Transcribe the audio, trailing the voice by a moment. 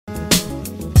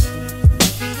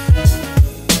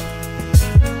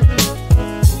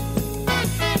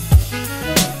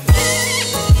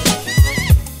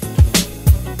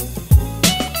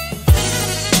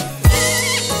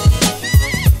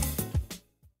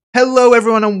Hello,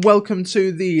 everyone, and welcome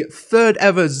to the third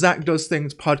ever Zach Does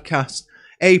Things podcast,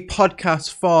 a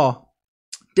podcast for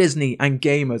Disney and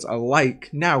gamers alike.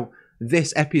 Now,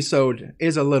 this episode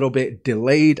is a little bit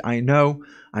delayed, I know.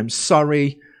 I'm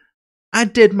sorry. I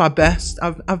did my best.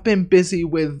 I've been busy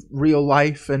with real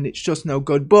life, and it's just no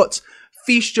good, but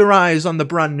feast your eyes on the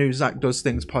brand new Zach Does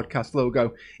Things podcast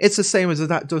logo. It's the same as the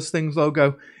Zach Does Things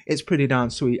logo. It's pretty darn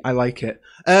sweet. I like it.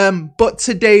 But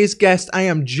today's guest, I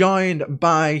am joined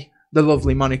by the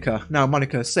lovely Monica. Now,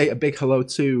 Monica, say a big hello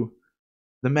to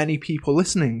the many people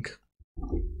listening.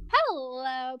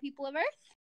 Hello, people of Earth.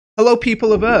 Hello,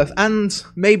 people of Earth. And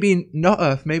maybe not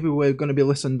Earth. Maybe we're going to be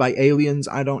listened by aliens.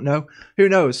 I don't know. Who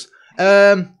knows?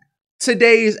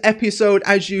 Today's episode,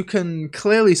 as you can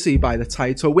clearly see by the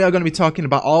title, we are going to be talking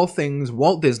about all things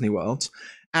Walt Disney World.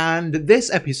 And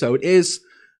this episode is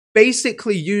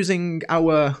basically using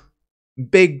our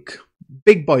big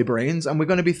boy brains, and we're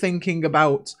going to be thinking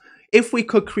about if we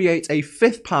could create a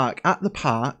fifth park at the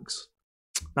parks.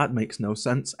 That makes no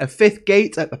sense. A fifth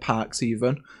gate at the parks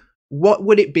even. What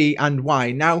would it be and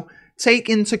why? Now, take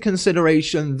into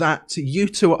consideration that you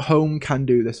two at home can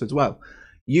do this as well.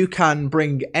 You can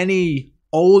bring any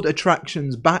old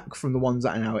attractions back from the ones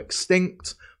that are now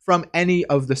extinct from any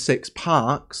of the 6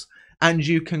 parks, and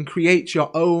you can create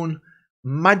your own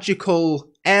magical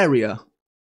area.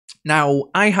 Now,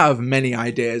 I have many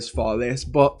ideas for this,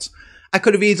 but I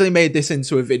could have easily made this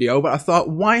into a video, but I thought,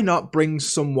 why not bring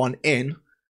someone in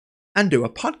and do a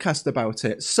podcast about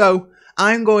it? So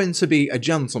I'm going to be a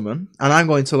gentleman, and I'm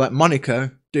going to let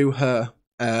Monica do her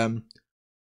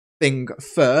thing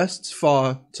first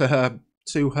to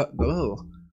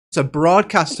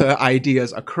broadcast her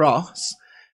ideas across.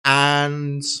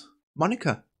 And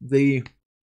Monica, the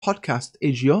podcast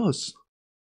is yours.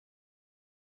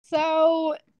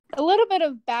 So, a little bit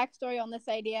of backstory on this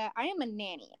idea. I am a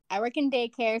nanny. I work in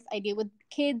daycares. I deal with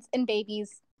kids and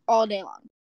babies all day long.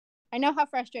 I know how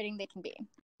frustrating they can be.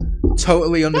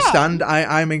 Totally understand. So,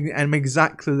 I'm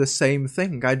exactly the same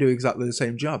thing. I do exactly the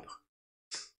same job.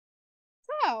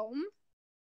 So,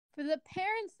 for the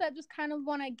parents that just kind of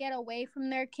want to get away from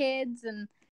their kids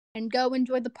and go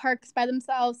enjoy the parks by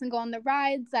themselves and go on the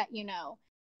rides that,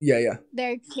 Yeah.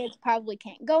 their kids probably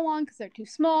can't go on because they're too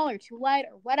small or too light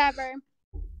or whatever,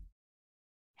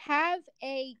 have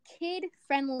a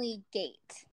kid-friendly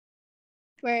gate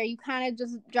where you kind of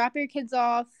just drop your kids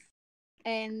off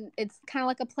and it's kind of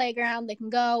like a playground. They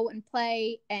can go and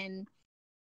play, and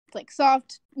it's like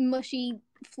soft, mushy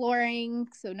flooring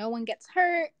so no one gets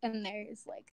hurt, and there's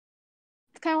like,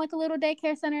 it's kind of like a little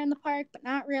daycare center in the park, but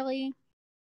not really.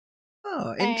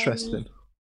 Oh, interesting.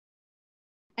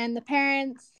 And the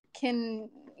parents can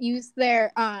use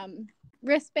their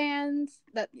wristbands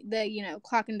that they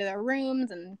clock into their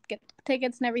rooms and get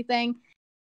tickets and everything,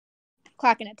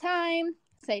 clock in a time,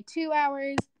 say 2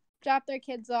 hours, drop their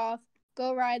kids off,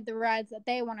 go ride the rides that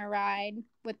they want to ride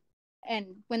with, and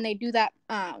when they do that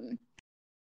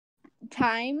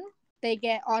time, they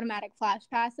get automatic flash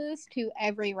passes to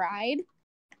every ride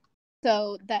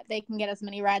so that they can get as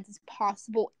many rides as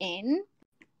possible in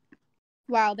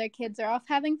while their kids are off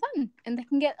having fun, and they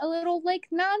can get a little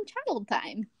non-child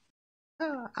time.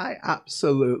 I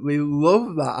absolutely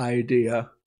love that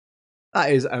idea.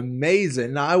 That is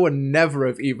amazing. Now, I would never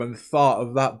have even thought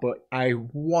of that, but I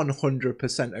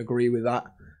 100% agree with that.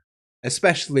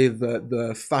 Especially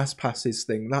the fast passes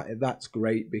thing. That's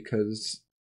great because,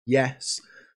 yes,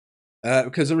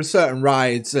 because there are certain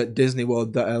rides at Disney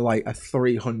World that are like a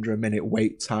 300-minute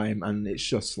wait time, and it's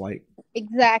just like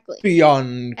exactly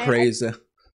beyond crazy.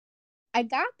 I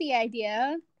got the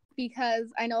idea because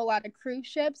I know a lot of cruise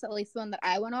ships, at least the one that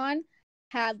I went on,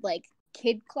 had like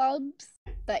kid clubs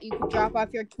that you could drop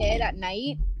off your kid at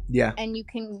night. Yeah. And you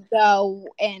can go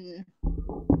and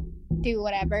do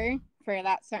whatever for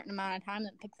that certain amount of time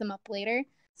and pick them up later.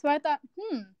 So I thought,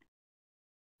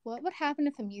 what would happen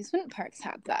if amusement parks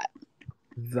had that?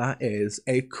 That is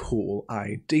a cool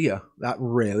idea. That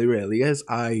really, really is.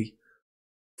 I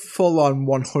full on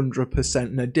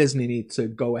 100%. Now Disney need to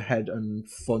go ahead and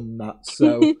fund that.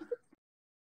 So,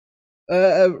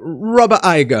 Robert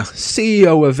Iger,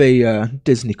 CEO of a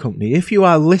Disney company, if you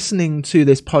are listening to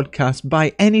this podcast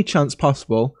by any chance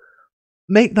possible,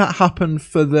 make that happen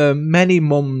for the many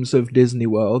mums of Disney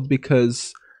World,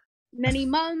 because many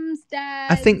mums,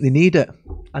 dads, I think they need it.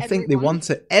 I think they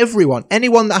want it. Everyone,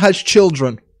 anyone that has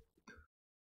children.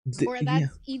 Or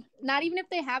that's not even if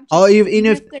they have children. Or even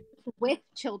if they're with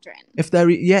children. If they're,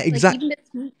 exactly.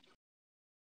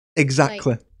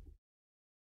 Exactly.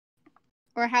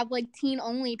 Or have teen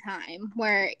only time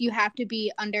where you have to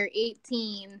be under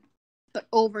 18 but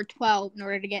over 12 in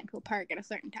order to get into a park at a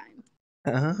certain time.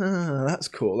 Ah, that's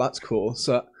cool. That's cool.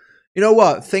 So, you know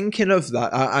what? Thinking of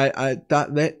that,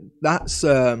 that's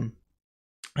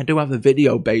I do have a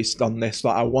video based on this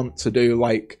that I want to do,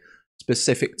 like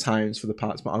specific times for the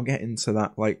parts, but I'll get into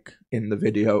that like in the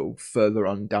video further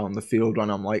on down the field when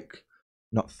I'm like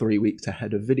not 3 weeks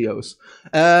ahead of videos.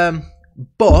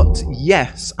 But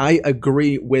yes, I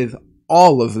agree with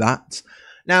all of that.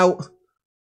 Now,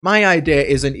 my idea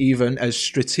isn't even as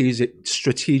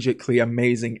strategically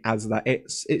amazing as that.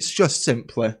 It's just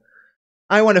simpler.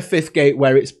 I want a fifth gate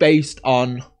where it's based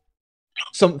on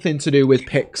something to do with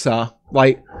Pixar.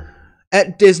 Like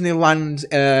at Disneyland,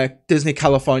 Disney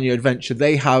California Adventure,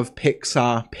 they have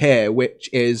Pixar Pier, which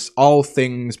is all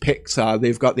things Pixar.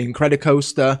 They've got the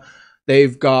Incredicoaster.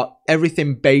 They've got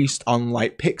everything based on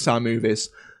like Pixar movies.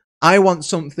 I want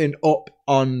something up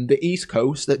on the East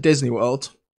Coast at Disney World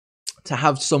to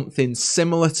have something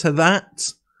similar to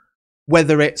that,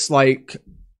 whether it's like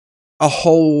a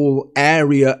whole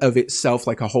area of itself,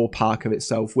 like a whole park of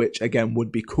itself, which again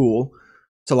would be cool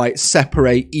to like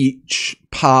separate each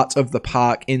part of the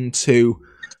park into,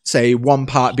 say, one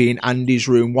part being Andy's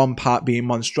room, one part being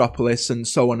Monstropolis, and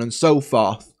so on and so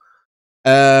forth.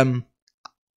 That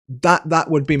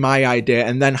would be my idea,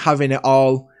 and then having it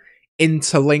all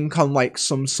interlink on like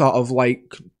some sort of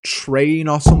like train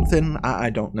or something. I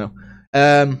don't know.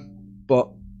 But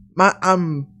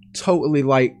I'm totally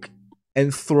like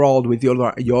enthralled with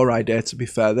your idea. To be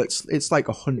fair, it's like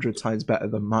 100 times better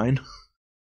than mine.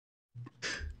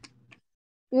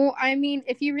 Well, I mean,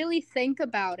 if you really think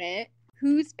about it,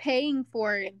 who's paying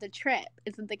for the trip?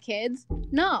 Is it the kids?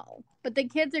 No, but the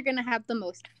kids are gonna have the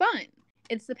most fun.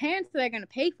 It's the parents that are gonna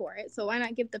pay for it. So why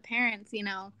not give the parents,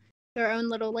 their own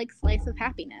little like slice of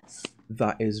happiness?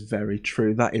 That is very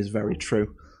true. That is very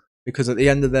true. Because at the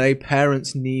end of the day,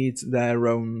 parents need their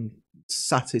own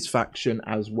satisfaction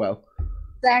as well.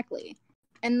 Exactly.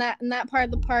 And that part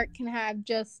of the park can have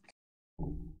just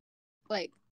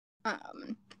like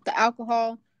the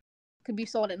alcohol could be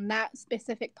sold in that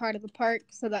specific part of the park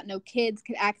so that no kids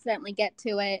could accidentally get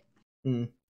to it. And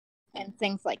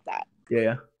things like that.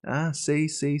 Yeah. See.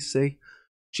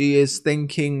 She is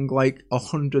thinking like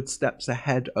 100 steps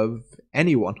ahead of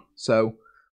anyone. So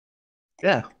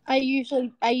yeah. I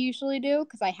usually do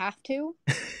because I have to.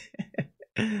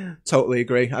 Totally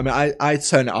agree. I mean, I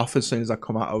turn it off as soon as I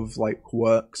come out of like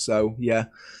work. So yeah.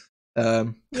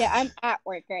 Yeah, I'm at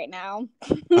work right now.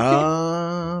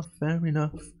 Fair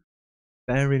enough.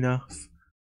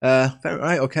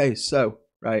 Right. Okay. So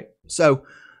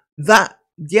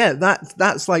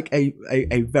that's like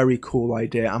a very cool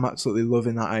idea. I'm absolutely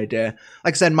loving that idea.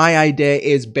 Like I said, my idea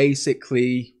is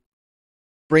basically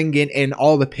bringing in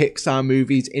all the Pixar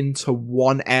movies into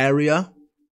one area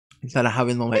instead of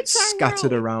having them like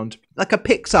scattered around, like a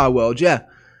Pixar world, yeah.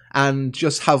 And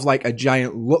just have like a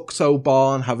giant Luxo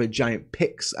barn, have a giant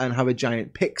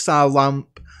Pixar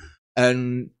lamp,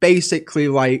 and basically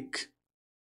like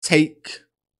take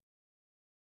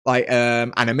like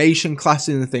animation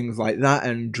classes and things like that,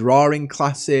 and drawing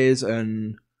classes,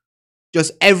 and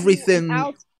just everything.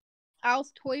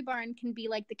 Al's Toy Barn can be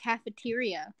like the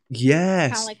cafeteria.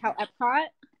 Yes. Kind of like how Epcot.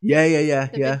 Yeah.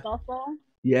 Big golf ball.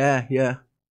 Yeah.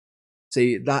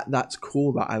 See, that's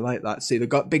cool. That I like that. See,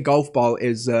 the big golf ball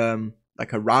is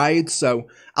like a ride. So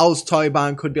Al's Toy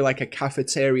Barn could be like a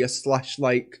cafeteria /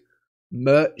 like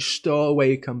merch store where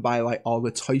you can buy like all the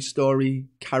Toy Story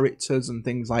characters and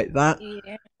things like that.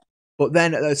 Yeah. But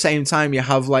then at the same time, you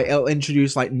have like, it'll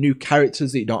introduce like new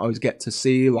characters that you don't always get to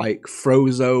see, like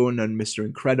Frozone and Mr.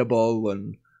 Incredible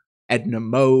and Edna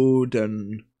Mode,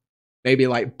 and maybe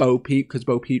like Bo Peep, because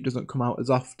Bo Peep doesn't come out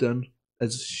as often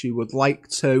as she would like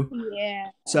to. Yeah.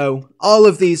 So all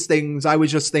of these things, I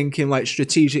was just thinking like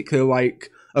strategically, like,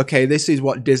 okay, this is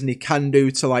what Disney can do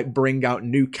to like bring out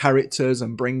new characters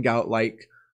and bring out like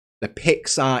the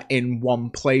Pixar in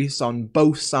one place on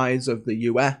both sides of the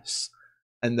US.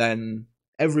 And then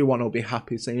everyone will be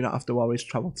happy, so you don't have to always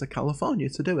travel to California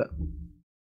to do it.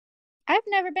 I've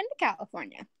never been to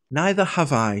California. Neither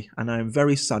have I, and I'm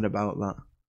very sad about that.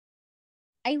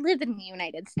 I live in the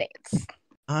United States.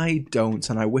 I don't,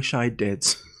 and I wish I did.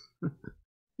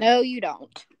 No, you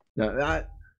don't. No,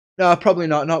 probably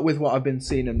not. Not with what I've been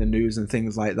seeing in the news and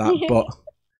things like that. But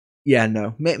yeah,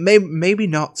 no, maybe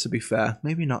not. To be fair,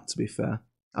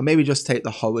 I'll maybe just take the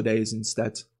holidays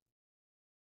instead.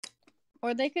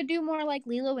 Or they could do more like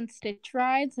Lilo and Stitch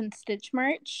rides and Stitch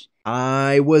merch.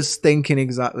 I was thinking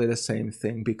exactly the same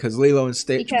thing, because Lilo and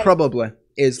Stitch probably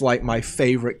is like my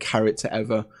favorite character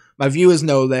ever. My viewers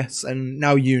know this, and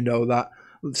now you know that.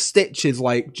 Stitch is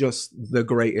like just the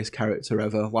greatest character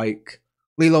ever. Like,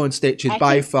 Lilo and Stitch is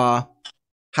by far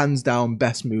hands down,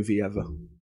 best movie ever.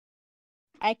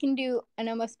 I can do an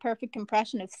almost perfect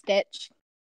impression of Stitch.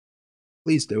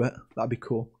 Please do it. That'd be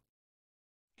cool.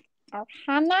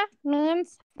 Ohana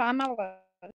means family.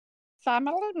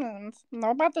 Family means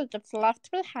nobody gets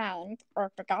left behind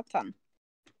or forgotten.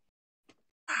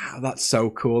 Wow, that's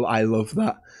so cool. I love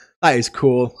that. That is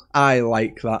cool. I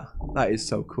like that. That is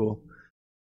so cool.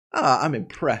 Ah, I'm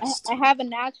impressed. I have a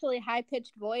naturally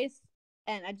high-pitched voice,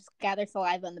 and I just gather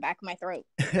saliva in the back of my throat.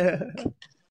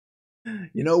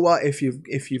 You know what? If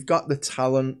you've got the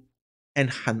talent,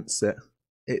 enhance it.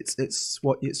 It's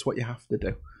what you have to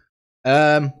do.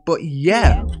 But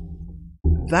yeah.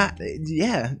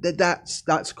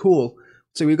 That's cool.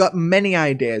 So we've got many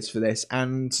ideas for this,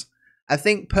 and I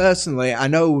think personally, I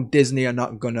know Disney are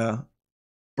not gonna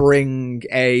bring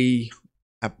a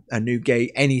new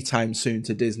gate anytime soon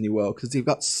to Disney World because they've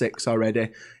got 6 already,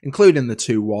 including the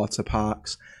 2 water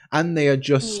parks, and they are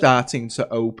just starting to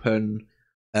open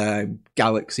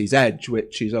Galaxy's Edge,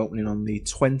 which is opening on the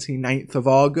 29th of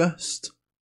August.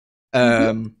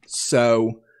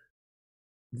 So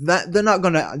that they're not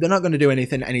gonna do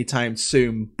anything anytime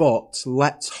soon, but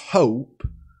let's hope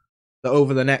that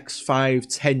over the next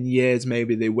 5-10 years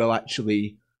maybe they will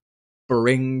actually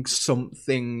bring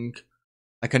something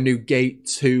like a new gate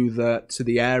to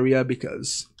the area,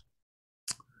 because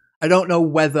I don't know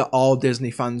whether all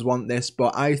Disney fans want this,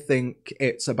 but I think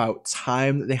it's about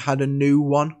time that they had a new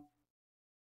one.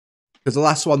 Because the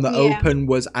last one that opened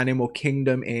was Animal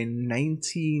Kingdom in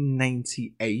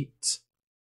 1998.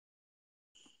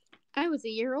 I was a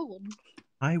year old.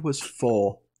 I was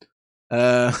 4.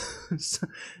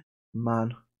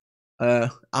 Man.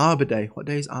 Arbor Day. What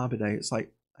day is Arbor Day? It's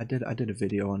like I did a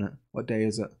video on it. What day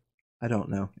is it? I don't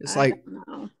know. It's like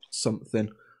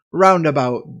something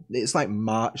roundabout. It's like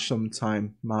March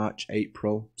sometime, March,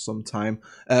 April sometime.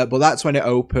 But that's when it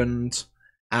opened,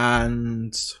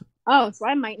 and oh, so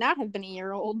I might not have been a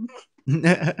year old.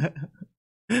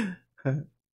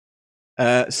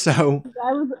 So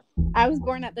I was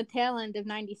born at the tail end of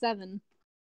 97.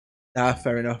 Ah,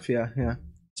 fair enough. Yeah.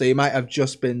 So you might have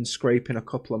just been scraping a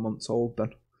couple of months old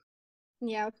then.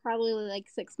 Yeah, probably like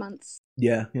 6 months.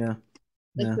 Yeah.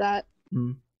 Like that.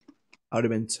 I would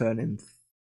have been turning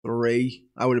 3.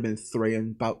 I would have been 3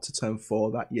 and about to turn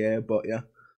 4 that year. But yeah,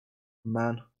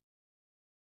 man,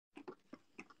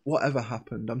 whatever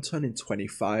happened? I'm turning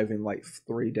 25 in like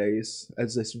 3 days.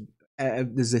 As this is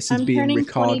being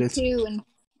recorded. I'm turning 22 in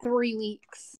 3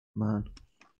 weeks. Man,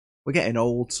 we're getting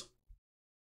old.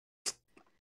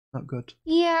 Not good.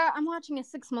 Yeah, I'm watching a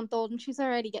 6-month-old and she's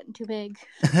already getting too big.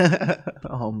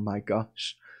 Oh my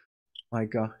gosh.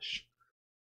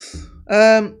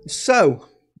 So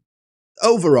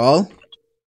overall,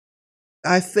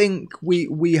 I think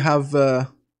we have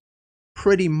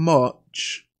pretty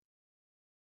much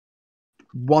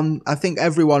I think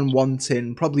everyone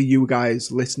wanting, probably you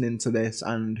guys listening to this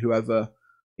and whoever,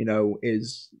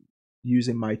 is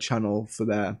using my channel for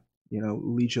their,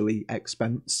 leisurely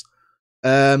expense,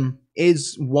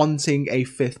 is wanting a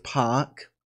 5th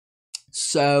park.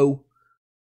 So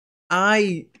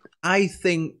I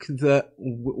think that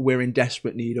we're in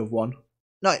desperate need of one.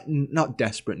 Not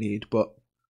desperate need, but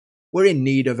we're in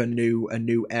need of a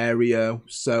new area,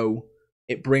 so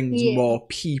it brings more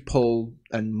people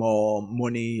and more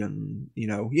money, and you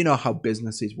know how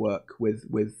businesses work with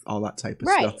all that type of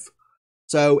stuff.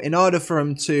 So in order for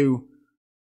them to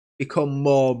become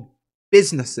more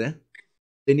businessy,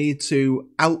 they need to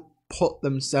output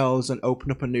themselves and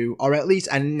open up a new, or at least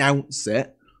announce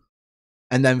it,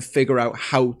 and then figure out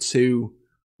how to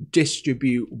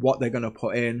distribute what they're going to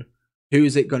put in,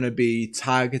 who's it going to be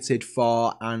targeted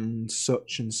for, and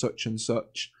such and such and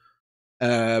such.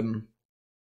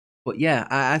 But yeah,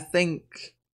 I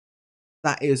think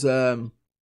that is the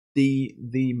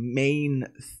main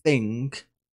thing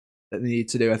that they need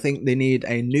to do. I think they need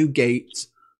a new gate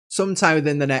sometime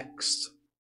within the next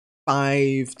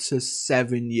 5 to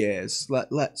 7 years.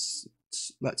 Let's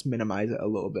minimize it a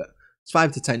little bit. It's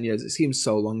 5 to 10 years. It seems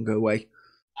so long away.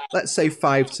 Let's say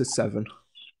 5 to 7.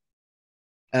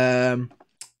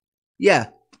 Yeah.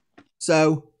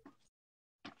 So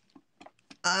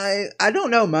I don't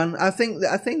know, man. I think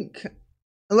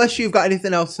unless you've got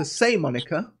anything else to say,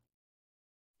 Monica.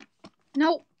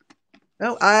 Nope.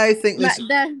 No, I think this.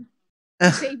 The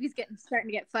baby's starting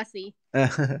to get fussy.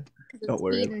 Don't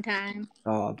worry. Feeding time.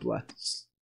 Oh, bless.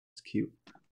 It's cute.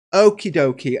 Okie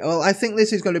dokie. Well, I think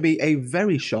this is going to be a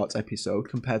very short episode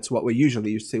compared to what we're usually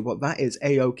used to, but that is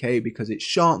a-okay because it's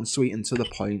short and sweet and to the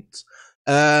point.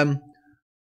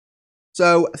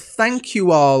 So thank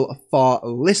you all for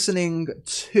listening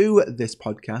to this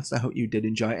podcast. I hope you did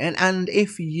enjoy it. And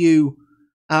if you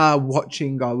are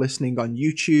watching or listening on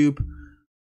YouTube,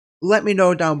 let me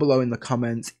know down below in the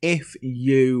comments if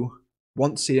you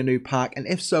want to see a new park, and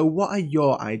if so, what are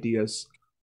your ideas?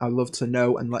 I'd love to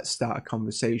know, and let's start a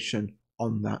conversation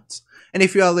on that. And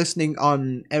if you are listening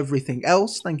on everything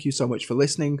else, thank you so much for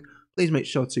listening. Please make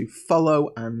sure to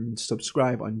follow and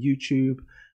subscribe on YouTube,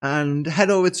 and head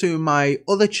over to my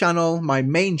other channel, my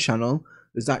main channel,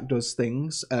 Zach Does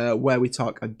Things, where we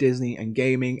talk Disney and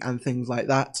gaming and things like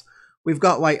that. We've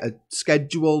got like a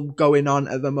schedule going on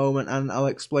at the moment, and I'll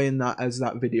explain that as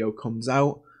that video comes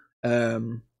out.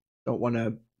 Don't want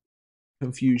to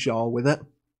confuse y'all with it.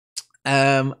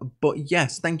 But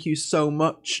yes, thank you so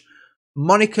much.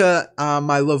 Monica,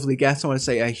 my lovely guest, I want to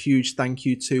say a huge thank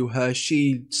you to her.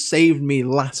 She saved me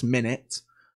last minute.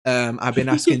 I've been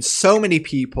asking so many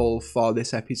people for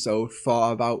this episode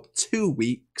for about 2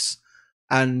 weeks,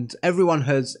 and everyone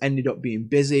has ended up being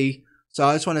busy. So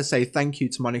I just want to say thank you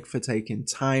to Monica for taking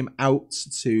time out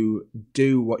to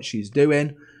do what she's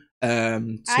doing. I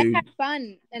had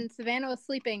fun, and Savannah was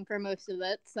sleeping for most of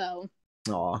it, so...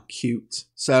 Aw, cute.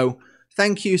 So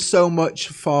thank you so much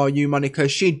for you, Monica.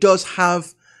 She does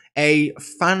have a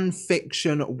fan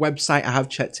fiction website. I have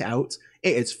checked it out.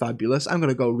 It is fabulous. I'm going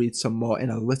to go read some more in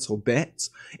a little bit.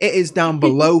 It is down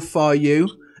below for you.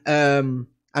 I'm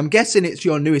guessing it's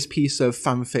your newest piece of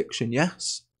fan fiction,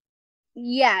 yes?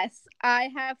 Yes. I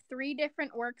have 3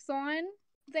 different works on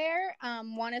there.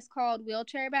 One is called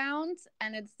Wheelchair Bound,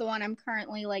 and it's the one I'm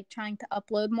currently like trying to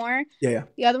upload more. Yeah.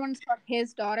 The other one's called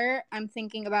His Daughter. I'm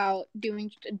thinking about doing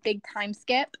a big time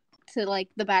skip to like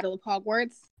the Battle of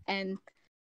Hogwarts and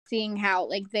seeing how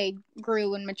like they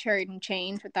grew and matured and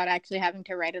changed without actually having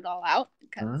to write it all out,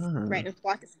 because writer's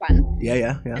block is fun.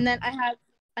 Yeah. And then I have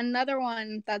another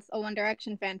one that's a One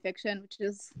Direction fan fiction, which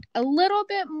is a little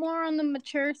bit more on the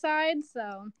mature side,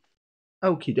 so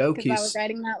okie dokies. because I was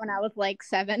writing that when I was like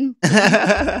 7.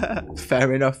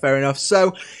 Fair enough.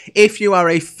 So if you are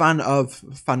a fan of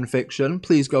fan fiction,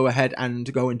 please go ahead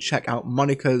and go and check out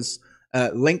Monica's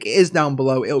link. It is down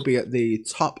below. It'll be at the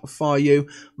top for you.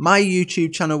 My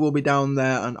YouTube channel will be down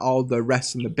there, and all the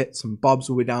rest and the bits and bobs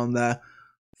will be down there.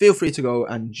 Feel free to go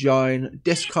and join.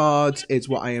 Discord is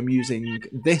what I am using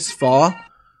this for.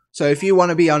 So if you want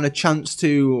to be on a chance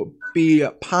to be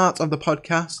part of the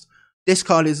podcast,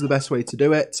 Discord is the best way to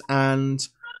do it. And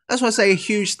I just want to say a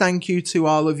huge thank you to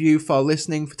all of you for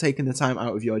listening, for taking the time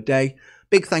out of your day.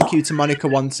 Big thank you to Monica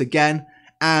once again.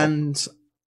 And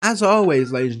as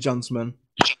always, ladies and gentlemen,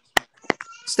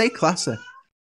 stay classy.